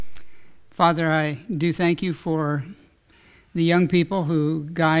Father, I do thank you for the young people who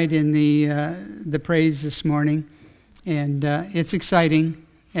guide in the praise this morning. And it's exciting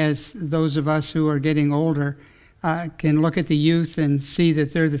as those of us who are getting older can look at the youth and see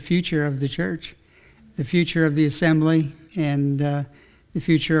that they're the future of the church, the future of the assembly, and the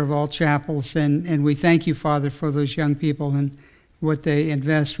future of all chapels. And we thank you, Father, for those young people and what they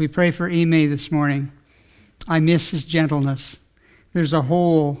invest. We pray for Ime this morning. I miss his gentleness. There's a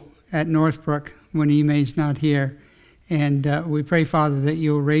hole at Northbrook when Ime's not here. And we pray, Father, that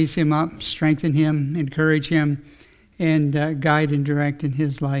you'll raise him up, strengthen him, encourage him, and guide and direct in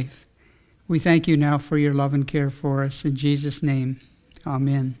his life. We thank you now for your love and care for us. In Jesus' name,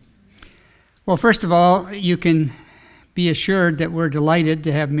 amen. Well, first of all, you can be assured that we're delighted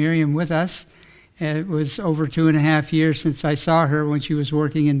to have Miriam with us. It was over 2.5 years since I saw her when she was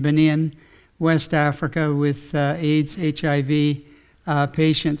working in Benin, West Africa, with AIDS, HIV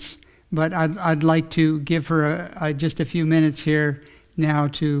patients. But I'd like to give her just a few minutes here now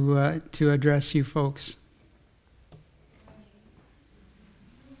to address you folks. I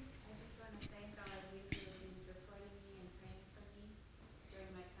just want to thank all of you who have been supporting me and praying for me during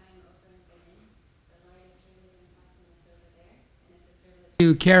my time over in Benin. The Lord has really been blessing us over there, and it's a privilege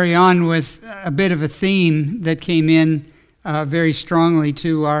To carry on with a bit of a theme that came in very strongly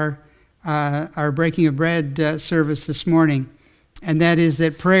to our Breaking of Bread service this morning, and that is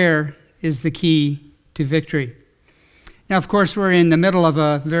that prayer is the key to victory. Now, of course, we're in the middle of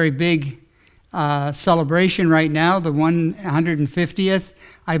a very big celebration right now, the 150th.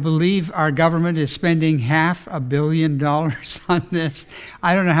 I believe our government is spending $500 million on this.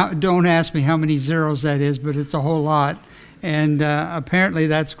 I don't know don't ask me how many zeros that is, but it's a whole lot. And apparently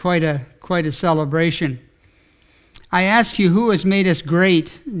that's quite a celebration. I ask you, who has made us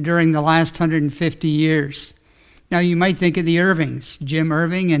great during the last 150 years? Now, you might think of the Irvings. Jim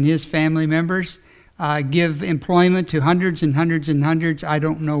Irving and his family members give employment to hundreds and hundreds and hundreds. I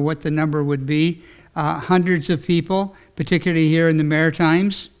don't know what the number would be. Hundreds of people, particularly here in the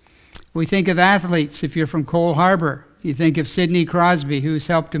Maritimes. We think of athletes. If you're from Cole Harbour, you think of Sidney Crosby, who's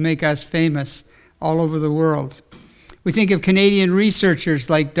helped to make us famous all over the world. We think of Canadian researchers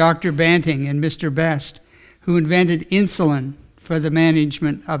like Dr. Banting and Mr. Best, who invented insulin for the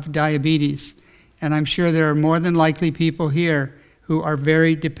management of diabetes. And I'm sure there are more than likely people here who are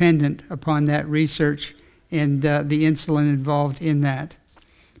very dependent upon that research and the insulin involved in that.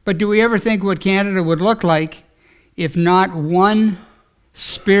 But do we ever think what Canada would look like if not one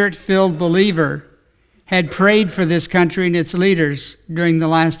spirit-filled believer had prayed for this country and its leaders during the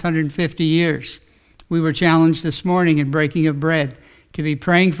last 150 years? We were challenged this morning in Breaking of Bread to be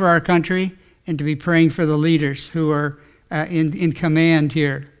praying for our country and to be praying for the leaders who are in command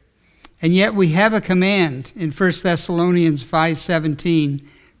here. And yet we have a command in 1 Thessalonians 5:17,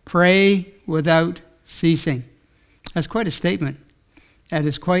 pray without ceasing. That's quite a statement. That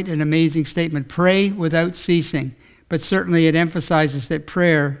is quite an amazing statement. Pray without ceasing. But certainly it emphasizes that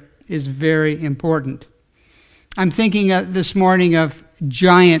prayer is very important. I'm thinking this morning of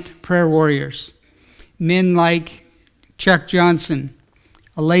giant prayer warriors. Men like Chuck Johnson,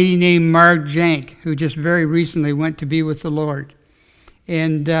 a lady named Marg Jank, who just very recently went to be with the Lord.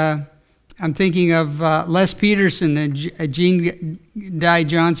 And I'm thinking of Les Peterson and Jean Dye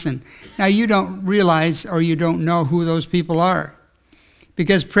Johnson. Now, you don't realize or you don't know who those people are,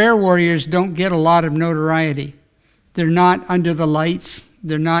 because prayer warriors don't get a lot of notoriety. They're not under the lights.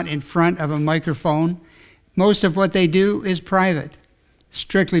 They're not in front of a microphone. Most of what they do is private,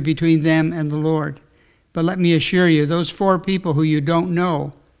 strictly between them and the Lord. But let me assure you, those 4 people who you don't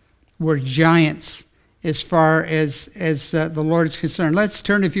know were giants as far as the Lord is concerned. Let's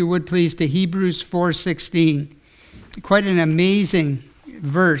turn, if you would please, to Hebrews 4:16. Quite an amazing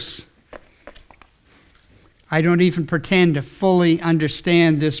verse. I don't even pretend to fully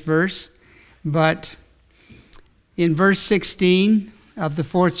understand this verse, but in verse 16 of the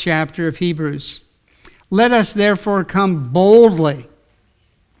 4th chapter of Hebrews, let us therefore come boldly.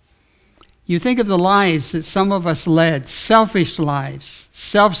 You think of the lives that some of us led, selfish lives,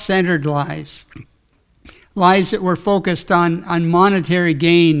 self-centered lives, lives that were focused on monetary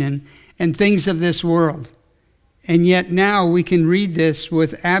gain and things of this world. And yet now we can read this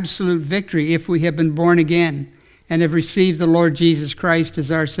with absolute victory if we have been born again and have received the Lord Jesus Christ as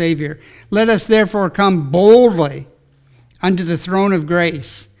our Savior. Let us therefore come boldly unto the throne of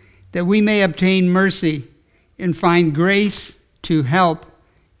grace, that we may obtain mercy and find grace to help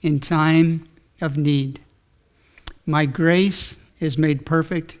in time of need. My grace is made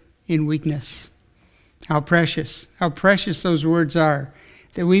perfect in weakness. How precious those words are.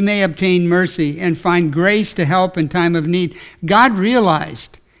 That we may obtain mercy and find grace to help in time of need. God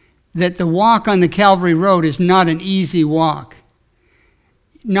realized that the walk on the Calvary Road is not an easy walk.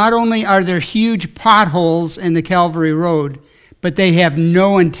 Not only are there huge potholes in the Calvary Road, but they have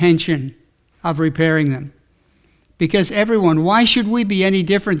no intention of repairing them. Because everyone, why should we be any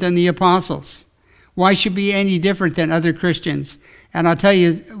different than the apostles? Why should we be any different than other Christians? And I'll tell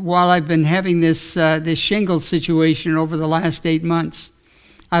you, while I've been having this shingles situation over the last 8 months,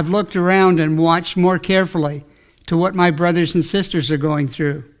 I've looked around and watched more carefully to what my brothers and sisters are going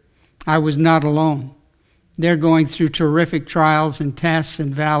through. I was not alone. They're going through terrific trials and tests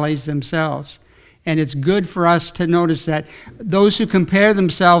and valleys themselves. And it's good for us to notice that those who compare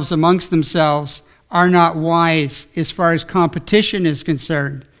themselves amongst themselves are not wise as far as competition is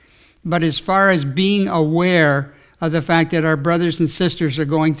concerned. But as far as being aware of the fact that our brothers and sisters are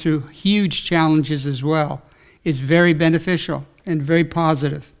going through huge challenges as well is very beneficial and very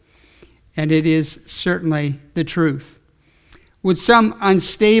positive. And it is certainly the truth. Would some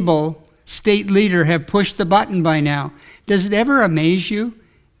unstable state leader have pushed the button by now? Does it ever amaze you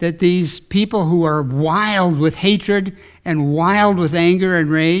that these people who are wild with hatred and wild with anger and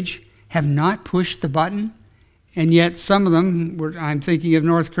rage have not pushed the button? And yet some of them, I'm thinking of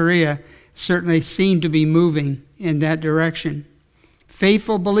North Korea, certainly seem to be moving in that direction.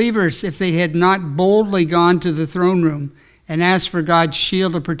 Faithful believers, if they had not boldly gone to the throne room and asked for God's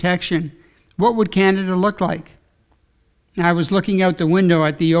shield of protection, what would Canada look like? I was looking out the window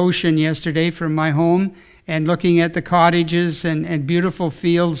at the ocean yesterday from my home and looking at the cottages and beautiful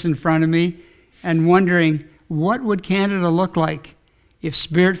fields in front of me and wondering, what would Canada look like if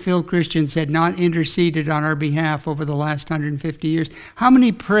Spirit-filled Christians had not interceded on our behalf over the last 150 years? How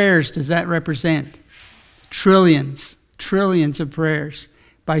many prayers does that represent? Trillions of prayers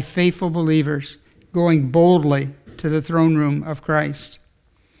by faithful believers going boldly to the throne room of Christ.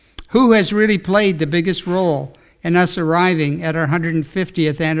 Who has really played the biggest role in us arriving at our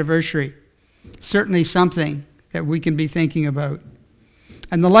 150th anniversary? Certainly something that we can be thinking about.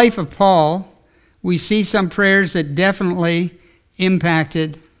 In the life of Paul, we see some prayers that definitely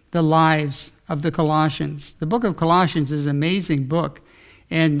impacted the lives of the Colossians. The book of Colossians is an amazing book,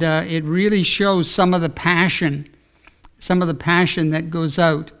 and it really shows some of the passion that goes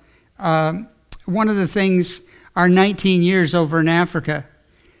out. One of the things, our 19 years over in Africa,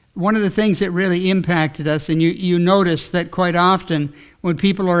 one of the things that really impacted us, and you notice that quite often when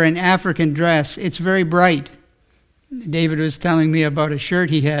people are in African dress, it's very bright. David was telling me about a shirt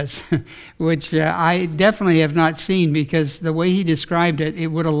he has, which I definitely have not seen, because the way he described it, it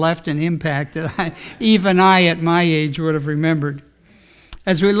would have left an impact that even I at my age would have remembered.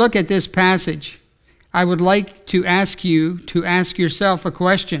 As we look at this passage, I would like to ask you to ask yourself a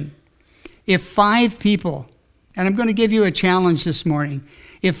question. If 5 people, and I'm going to give you a challenge this morning,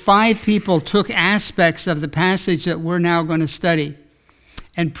 if 5 people took aspects of the passage that we're now going to study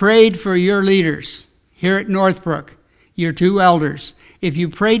and prayed for your leaders here at Northbrook, your 2 elders, if you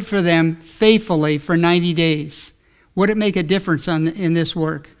prayed for them faithfully for 90 days, would it make a difference in this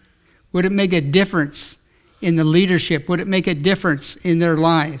work? Would it make a difference in the leadership? Would it make a difference in their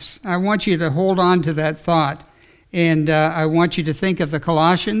lives? I want you to hold on to that thought, and I want you to think of the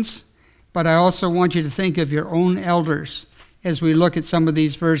Colossians, but I also want you to think of your own elders as we look at some of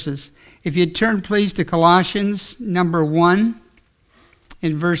these verses. If you'd turn please to Colossians number 1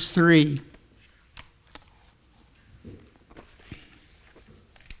 in verse 3.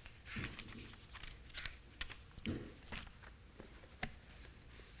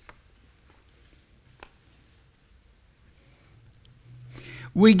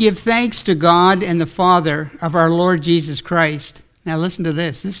 We give thanks to God and the Father of our Lord Jesus Christ. Now listen to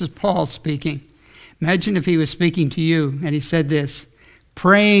this. This is Paul speaking. Imagine if he was speaking to you and he said this,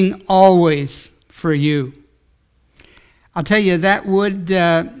 praying always for you. I'll tell you, that would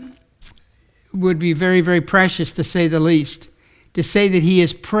be very, very precious, to say the least. To say that he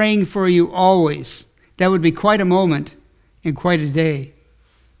is praying for you always, that would be quite a moment and quite a day.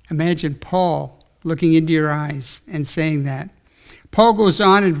 Imagine Paul looking into your eyes and saying that. Paul goes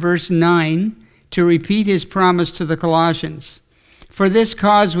on in verse 9 to repeat his promise to the Colossians. For this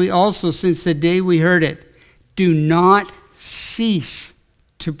cause we also, since the day we heard it, do not cease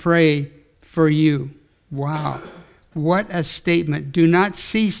to pray for you. Wow. What a statement. Do not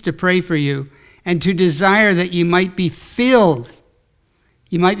cease to pray for you, and to desire that you might be filled.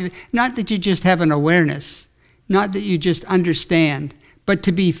 You might be, not that you just have an awareness, not that you just understand, but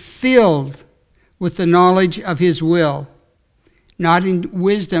to be filled with the knowledge of his will, not in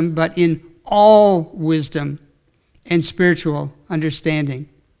wisdom, but in all wisdom and spiritual understanding.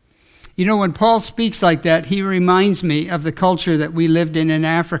 You know, when Paul speaks like that, he reminds me of the culture that we lived in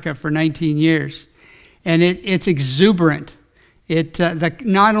Africa for 19 years. And it's exuberant.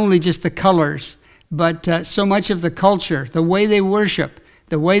 Not only just the colors, but so much of the culture, the way they worship,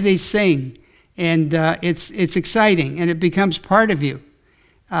 the way they sing, and it's exciting, and it becomes part of you.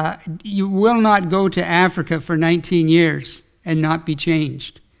 You will not go to Africa for 19 years and not be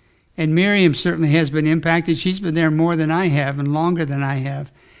changed. And Miriam certainly has been impacted. She's been there more than I have and longer than I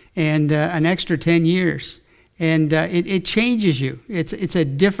have, and an extra 10 years. And it changes you. It's a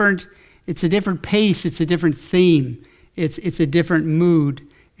different pace. It's a different theme. It's a different mood.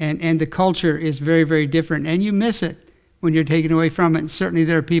 And the culture is very, very different. And you miss it when you're taken away from it. And certainly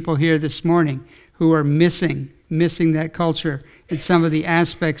there are people here this morning who are missing that culture and some of the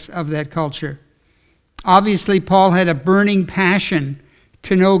aspects of that culture. Obviously, Paul had a burning passion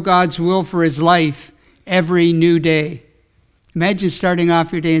to know God's will for his life every new day. Imagine starting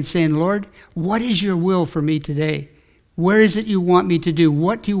off your day and saying, Lord, what is your will for me today? Where is it you want me to do?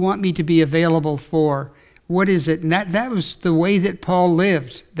 What do you want me to be available for? What is it? And that was the way that Paul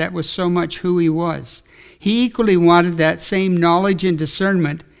lived. That was so much who he was. He equally wanted that same knowledge and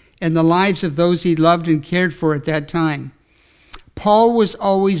discernment in the lives of those he loved and cared for at that time. Paul was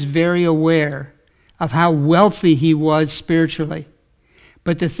always very aware of how wealthy he was spiritually.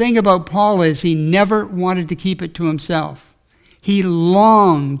 But the thing about Paul is he never wanted to keep it to himself. He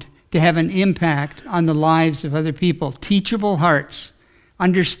longed to have an impact on the lives of other people, teachable hearts,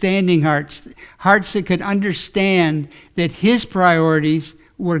 understanding hearts, hearts that could understand that his priorities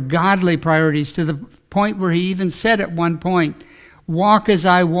were godly priorities, to the point where he even said at one point, walk as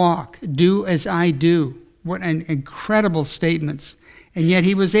I walk, do as I do. What an incredible statements. And yet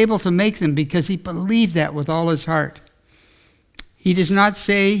he was able to make them because he believed that with all his heart. He does not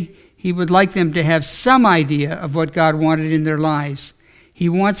say he would like them to have some idea of what God wanted in their lives. He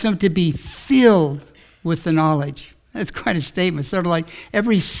wants them to be filled with the knowledge. That's quite a statement. Sort of like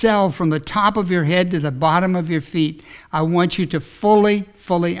every cell from the top of your head to the bottom of your feet. I want you to fully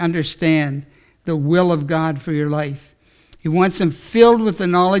understand the will of God for your life. He wants them filled with the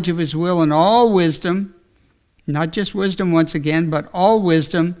knowledge of his will and all wisdom, not just wisdom once again, but all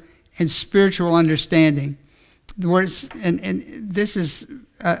wisdom and spiritual understanding. And this is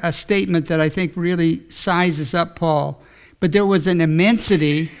a statement that I think really sizes up Paul. But there was an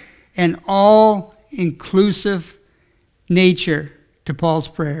immensity and all-inclusive nature to Paul's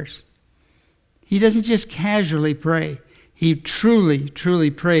prayers. He doesn't just casually pray. He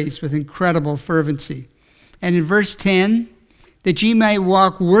truly prays with incredible fervency. And in verse 10, that ye may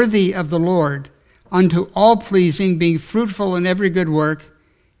walk worthy of the Lord, unto all pleasing, being fruitful in every good work,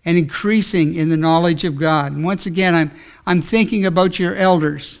 and increasing in the knowledge of God. And once again, I'm thinking about your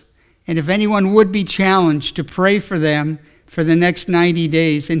elders. And if anyone would be challenged to pray for them for the next 90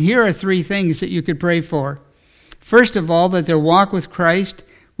 days, and here are 3 things that you could pray for. First of all, that their walk with Christ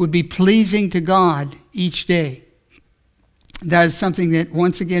would be pleasing to God each day. That is something that,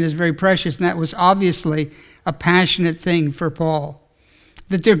 once again, is very precious, and that was obviously a passionate thing for Paul.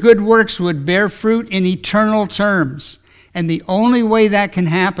 That their good works would bear fruit in eternal terms. And the only way that can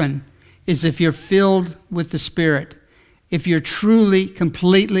happen is if you're filled with the Spirit, if you're truly,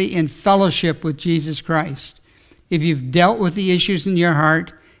 completely in fellowship with Jesus Christ, if you've dealt with the issues in your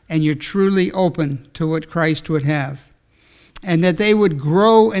heart and you're truly open to what Christ would have, and that they would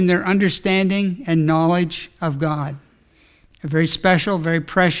grow in their understanding and knowledge of God. A very special, very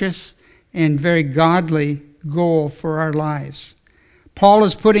precious, and very godly goal for our lives. Paul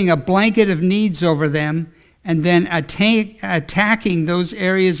is putting a blanket of needs over them and then attacking those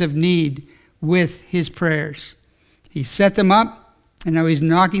areas of need with his prayers. He set them up, and now he's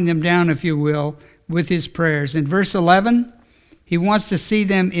knocking them down, if you will, with his prayers. In verse 11, he wants to see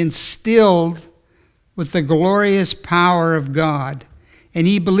them instilled with the glorious power of God. And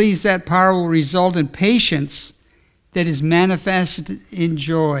he believes that power will result in patience that is manifested in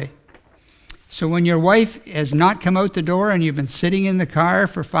joy. So when your wife has not come out the door and you've been sitting in the car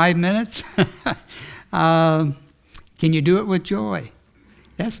for 5 minutes, can you do it with joy?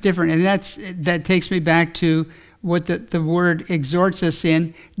 That's different. And that takes me back to what the word exhorts us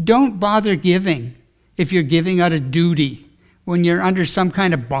in. Don't bother giving if you're giving out of duty. When you're under some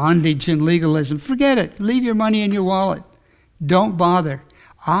kind of bondage and legalism, forget it. Leave your money in your wallet. Don't bother.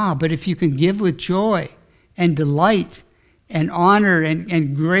 But if you can give with joy and delight and honor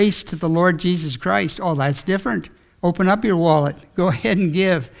and grace to the Lord Jesus Christ, that's different. Open up your wallet. Go ahead and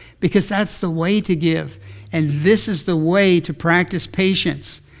give, because that's the way to give. And this is the way to practice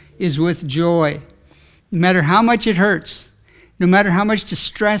patience, is with joy. No matter how much it hurts, no matter how much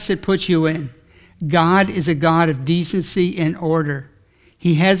distress it puts you in, God is a God of decency and order.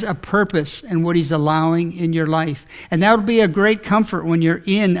 He has a purpose in what he's allowing in your life. And that will be a great comfort when you're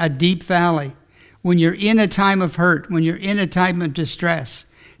in a deep valley, when you're in a time of hurt, when you're in a time of distress,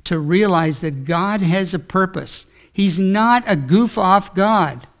 to realize that God has a purpose. He's not a goof-off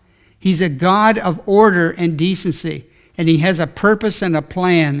God. He's a God of order and decency, and he has a purpose and a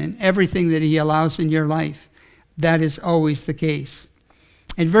plan in everything that he allows in your life. That is always the case.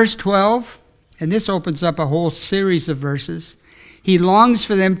 In verse 12, and this opens up a whole series of verses, he longs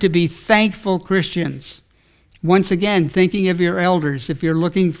for them to be thankful Christians. Once again, thinking of your elders, if you're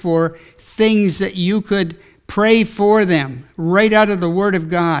looking for things that you could pray for them right out of the Word of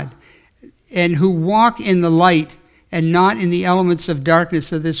God, and who walk in the light and not in the elements of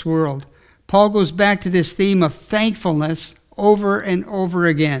darkness of this world. Paul goes back to this theme of thankfulness over and over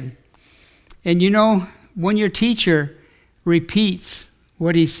again. And you know, when your teacher repeats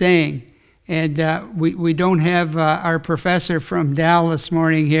what he's saying, and we don't have our professor from Dal this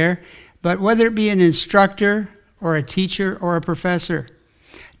morning here, but whether it be an instructor or a teacher or a professor,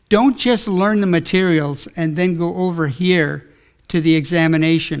 don't just learn the materials and then go over here to the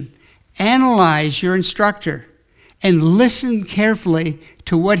examination. Analyze your instructor and listen carefully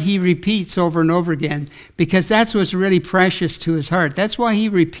to what he repeats over and over again, because that's what's really precious to his heart. That's why he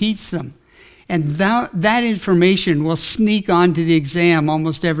repeats them. And that information will sneak onto the exam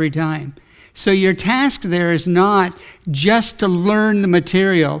almost every time. So your task there is not just to learn the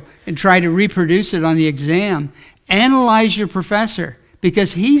material and try to reproduce it on the exam. Analyze your professor,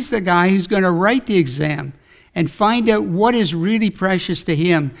 because he's the guy who's going to write the exam, and find out what is really precious to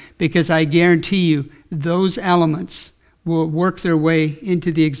him, because I guarantee you those elements will work their way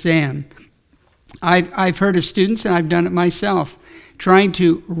into the exam. I've heard of students, and I've done it myself, trying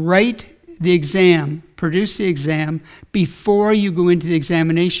to write the exam, produce the exam, before you go into the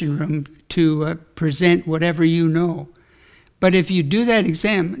examination room to present whatever you know. But if you do that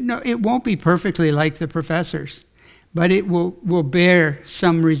exam, no, it won't be perfectly like the professors, but it will bear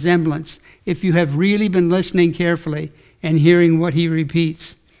some resemblance if you have really been listening carefully and hearing what he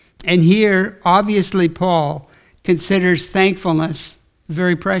repeats. And here, obviously, Paul considers thankfulness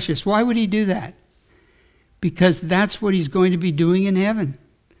very precious. Why would he do that? Because that's what he's going to be doing in heaven.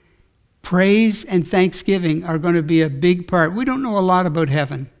 Praise and thanksgiving are going to be a big part. We don't know a lot about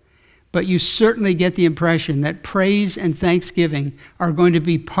heaven, but you certainly get the impression that praise and thanksgiving are going to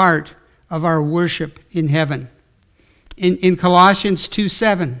be part of our worship in heaven. In Colossians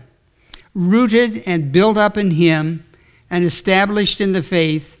 2:7, rooted and built up in him and established in the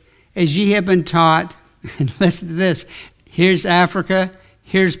faith, as ye have been taught. And listen to this. Here's Africa,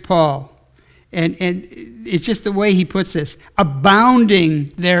 here's Paul. And it's just the way he puts this.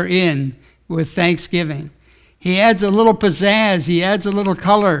 Abounding therein with thanksgiving. He adds a little pizzazz. He adds a little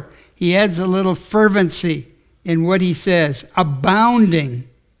color. He adds a little fervency in what he says. Abounding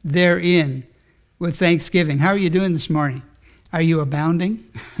therein with thanksgiving. How are you doing this morning? Are you abounding?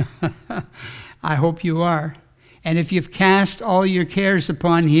 I hope you are. And if you've cast all your cares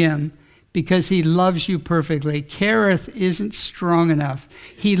upon him, because he loves you perfectly. Careth isn't strong enough.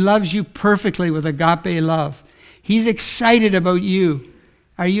 He loves you perfectly with agape love. He's excited about you.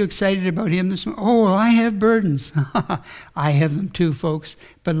 Are you excited about him this morning? Oh, well, I have burdens. I have them too, folks.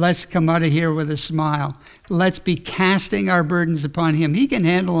 But let's come out of here with a smile. Let's be casting our burdens upon him. He can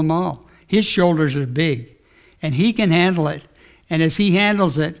handle them all. His shoulders are big, and he can handle it. And as he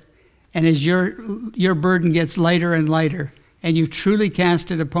handles it, and as your burden gets lighter and lighter, and you truly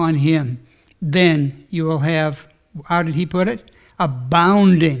cast it upon him, then you will have, how did he put it?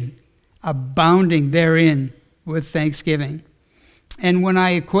 Abounding therein with thanksgiving. And when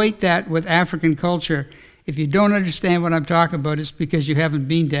I equate that with African culture, if you don't understand what I'm talking about, it's because you haven't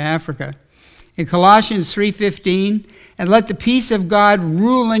been to Africa. In Colossians 3:15, and let the peace of God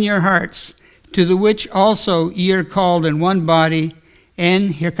rule in your hearts, to the which also ye are called in one body,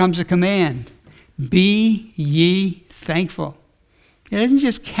 and here comes a command, be ye thankful. He doesn't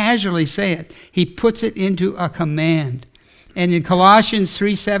just casually say it. He puts it into a command. And in Colossians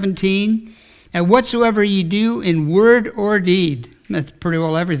 3:17, and whatsoever ye do in word or deed, that's pretty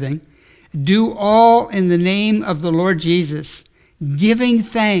well everything, do all in the name of the Lord Jesus, giving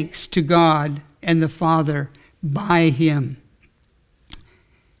thanks to God and the Father by him.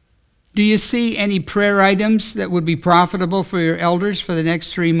 Do you see any prayer items that would be profitable for your elders for the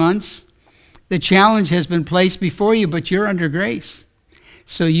next 3 months? The challenge has been placed before you, but you're under grace.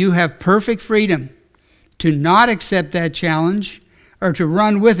 So you have perfect freedom to not accept that challenge or to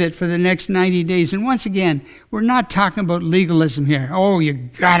run with it for the next 90 days. And once again, we're not talking about legalism here. Oh, you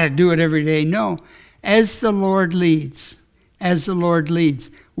got to do it every day. No, as the Lord leads, as the Lord leads.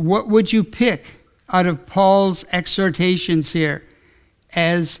 What would you pick out of Paul's exhortations here?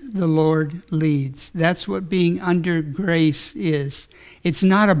 As the Lord leads. That's what being under grace is. It's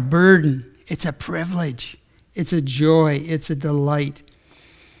not a burden. It's a privilege. It's a joy. It's a delight.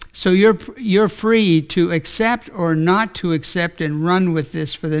 So you're free to accept or not to accept and run with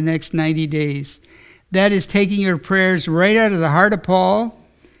this for the next 90 days. That is taking your prayers right out of the heart of Paul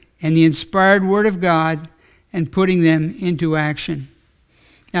and the inspired Word of God and putting them into action.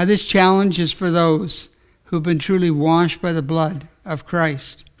 Now this challenge is for those who've been truly washed by the blood of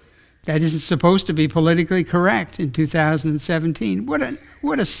Christ. That isn't supposed to be politically correct in 2017.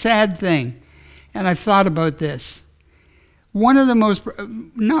 What a sad thing. And I've thought about this. The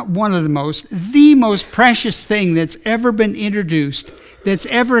most precious thing that's ever been introduced, that's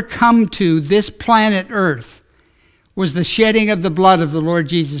ever come to this planet Earth, was the shedding of the blood of the Lord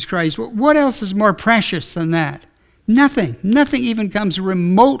Jesus Christ. What else is more precious than that? Nothing. Nothing even comes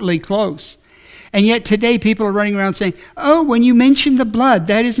remotely close. And yet today people are running around saying, oh, when you mention the blood,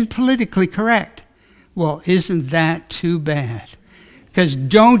 that isn't politically correct. Well, isn't that too bad? Because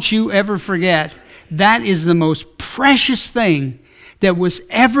don't you ever forget, that is the most precious thing that was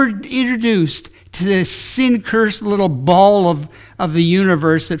ever introduced to this sin-cursed little ball of the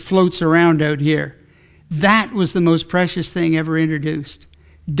universe that floats around out here. That was the most precious thing ever introduced.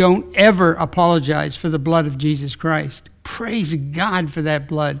 Don't ever apologize for the blood of Jesus Christ. Praise God for that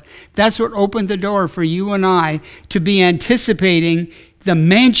blood. That's what opened the door for you and I to be anticipating the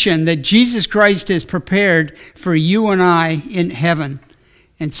mansion that Jesus Christ has prepared for you and I in heaven.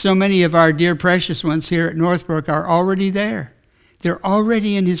 And so many of our dear precious ones here at Northbrook are already there. They're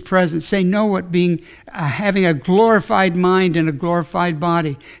already in his presence. They know what having a glorified mind and a glorified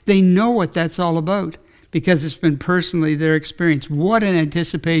body. They know what that's all about because it's been personally their experience. What an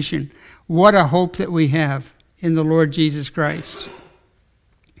anticipation. What a hope that we have in the Lord Jesus Christ.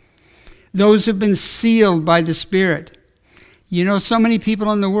 Those who've been sealed by the Spirit. You know, so many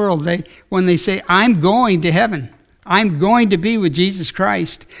people in the world, when they say, I'm going to heaven, I'm going to be with Jesus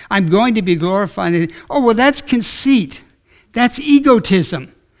Christ, I'm going to be glorified, they, oh, well, that's conceit. That's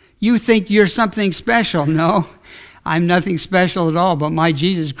egotism. You think you're something special. No, I'm nothing special at all, but my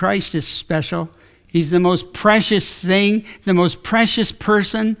Jesus Christ is special. He's the most precious thing, the most precious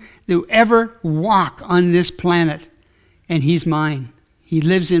person to ever walk on this planet. And he's mine. He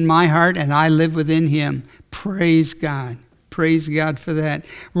lives in my heart and I live within him. Praise God. Praise God for that.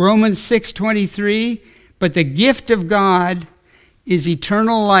 Romans 6:23, but the gift of God is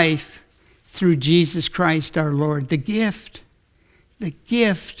eternal life through Jesus Christ our Lord. The gift. The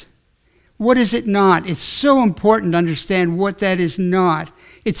gift. What is it not? It's so important to understand what that is not.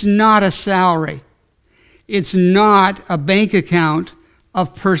 It's not a salary. It's not a bank account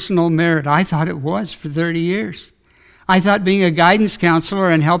of personal merit. I thought it was for 30 years. I thought being a guidance counselor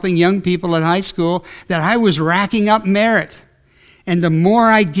and helping young people at high school that I was racking up merit. And the more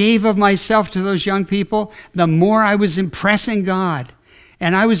I gave of myself to those young people, the more I was impressing God.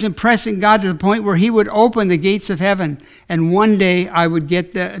 And I was impressing God to the point where he would open the gates of heaven. And one day I would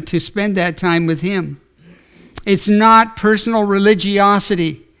get to spend that time with him. It's not personal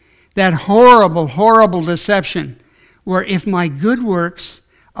religiosity. That horrible, horrible deception where if my good works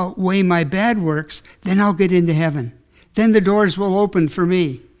outweigh my bad works, then I'll get into heaven. Then the doors will open for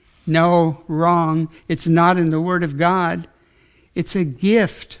me. No, wrong. It's not in the Word of God. It's a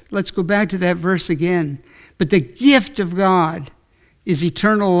gift. Let's go back to that verse again. But the gift of God is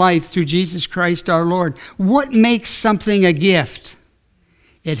eternal life through Jesus Christ our Lord. What makes something a gift?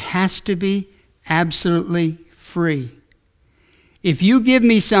 It has to be absolutely free. If you give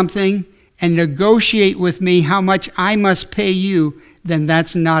me something and negotiate with me how much I must pay you, then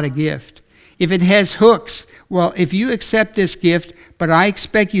that's not a gift. If it has hooks, well, if you accept this gift, but I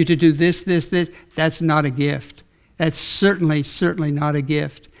expect you to do this, that's not a gift. That's certainly not a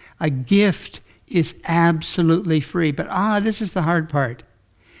gift. A gift is absolutely free. But this is the hard part.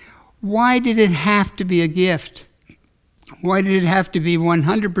 Why did it have to be a gift? Why did it have to be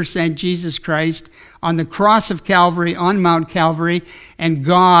 100% Jesus Christ on the cross of Calvary, on Mount Calvary, and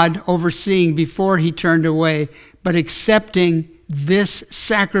God overseeing before he turned away, but accepting this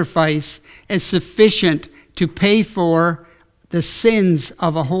sacrifice as sufficient to pay for the sins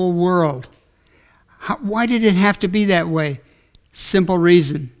of a whole world? Why did it have to be that way? Simple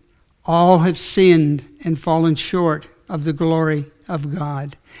reason. All have sinned and fallen short of the glory of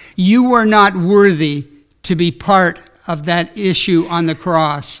God. You were not worthy to be part of that issue on the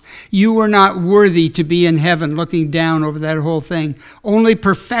cross. You were not worthy to be in heaven looking down over that whole thing. Only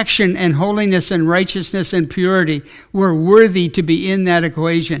perfection and holiness and righteousness and purity were worthy to be in that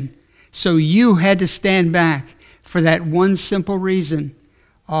equation. So you had to stand back for that one simple reason.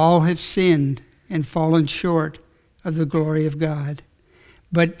 All have sinned and fallen short of the glory of God.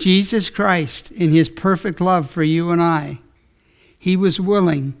 But Jesus Christ, in his perfect love for you and I, he was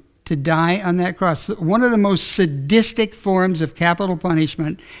willing to to die on that cross. One of the most sadistic forms of capital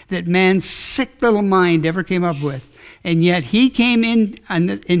punishment that man's sick little mind ever came up with. And yet he came in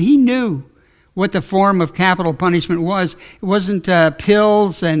and he knew what the form of capital punishment was. It wasn't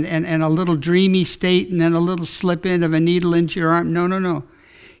pills and a little dreamy state and then a little slip in of a needle into your arm. No.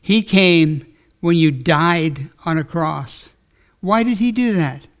 He came when you died on a cross. Why did he do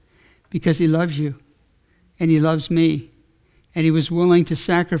that? Because he loves you and he loves me. And he was willing to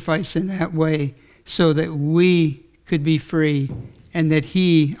sacrifice in that way so that we could be free and that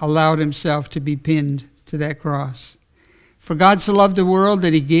he allowed himself to be pinned to that cross. For God so loved the world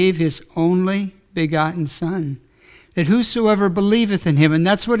that he gave his only begotten Son, that whosoever believeth in him, and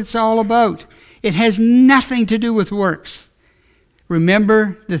that's what it's all about. It has nothing to do with works.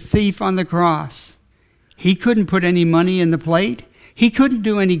 Remember the thief on the cross. He couldn't put any money in the plate. He couldn't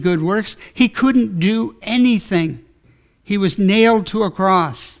do any good works. He couldn't do anything. He was nailed to a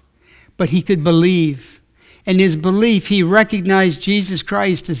cross, but he could believe. And his belief, he recognized Jesus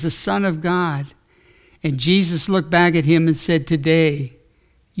Christ as the Son of God. And Jesus looked back at him and said, today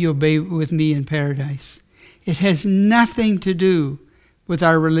you'll be with me in paradise. It has nothing to do with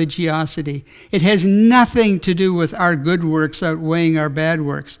our religiosity. It has nothing to do with our good works outweighing our bad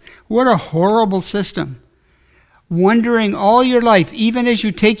works. What a horrible system. Wondering all your life, even as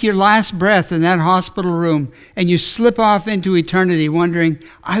you take your last breath in that hospital room and you slip off into eternity, wondering,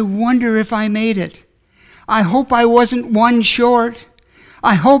 I wonder if I made it. I hope I wasn't one short.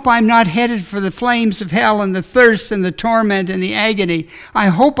 I hope I'm not headed for the flames of hell and the thirst and the torment and the agony. I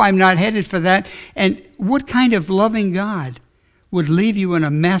hope I'm not headed for that. And what kind of loving God would leave you in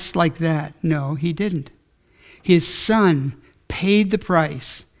a mess like that? No, he didn't. His Son paid the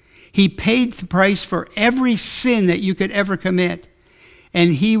price. He paid the price for every sin that you could ever commit.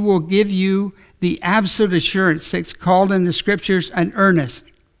 And he will give you the absolute assurance that's called in the scriptures an earnest.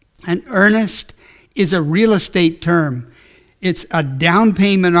 An earnest is a real estate term. It's a down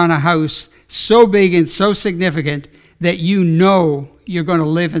payment on a house so big and so significant that you know you're going to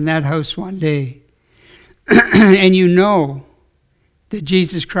live in that house one day. And you know that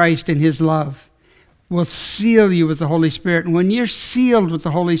Jesus Christ in his love will seal you with the Holy Spirit. And when you're sealed with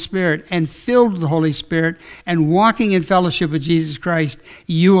the Holy Spirit and filled with the Holy Spirit and walking in fellowship with Jesus Christ,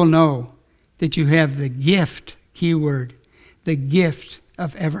 you will know that you have the gift, keyword, the gift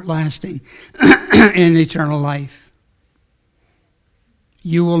of everlasting and eternal life.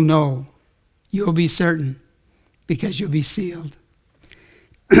 You will know. You'll be certain because you'll be sealed.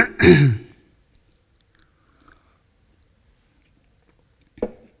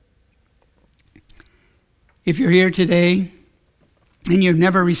 If you're here today and you've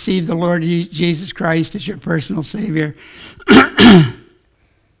never received the Lord Jesus Christ as your personal Savior,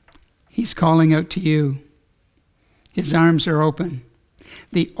 he's calling out to you. His arms are open.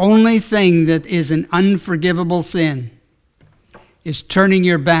 The only thing that is an unforgivable sin is turning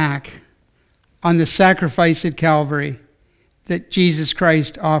your back on the sacrifice at Calvary that Jesus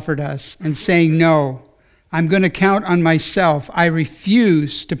Christ offered us and saying, no, I'm going to count on myself. I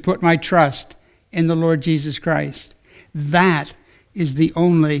refuse to put my trust in the Lord Jesus Christ. That is the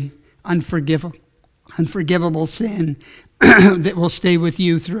only unforgivable sin that will stay with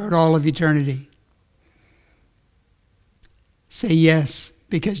you throughout all of eternity. Say yes,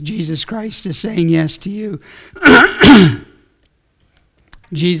 because Jesus Christ is saying yes to you.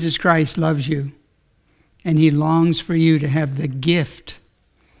 Jesus Christ loves you, and he longs for you to have the gift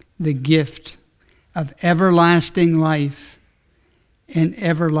of everlasting life and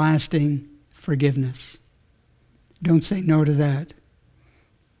everlasting forgiveness. Don't say no to that,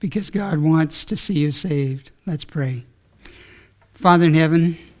 because God wants to see you saved. Let's pray. Father in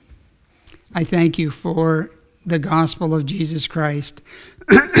heaven, I thank you for the gospel of Jesus Christ.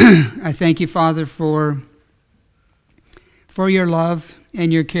 I thank you, Father, for your love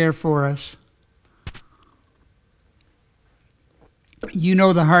and your care for us. You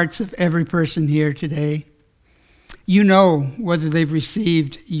know the hearts of every person here today. You know whether they've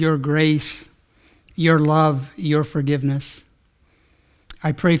received your grace, your love, your forgiveness.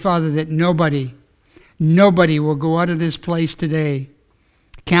 I pray, Father, that nobody will go out of this place today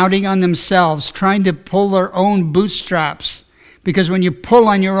counting on themselves, trying to pull their own bootstraps, because when you pull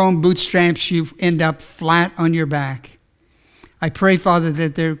on your own bootstraps, you end up flat on your back. I pray, Father,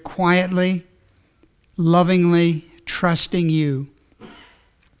 that they're quietly, lovingly trusting you,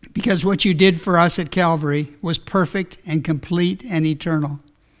 because what you did for us at Calvary was perfect and complete and eternal.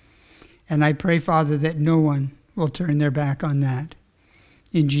 And I pray, Father, that no one will turn their back on that.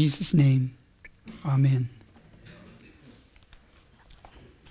 In Jesus' name, amen.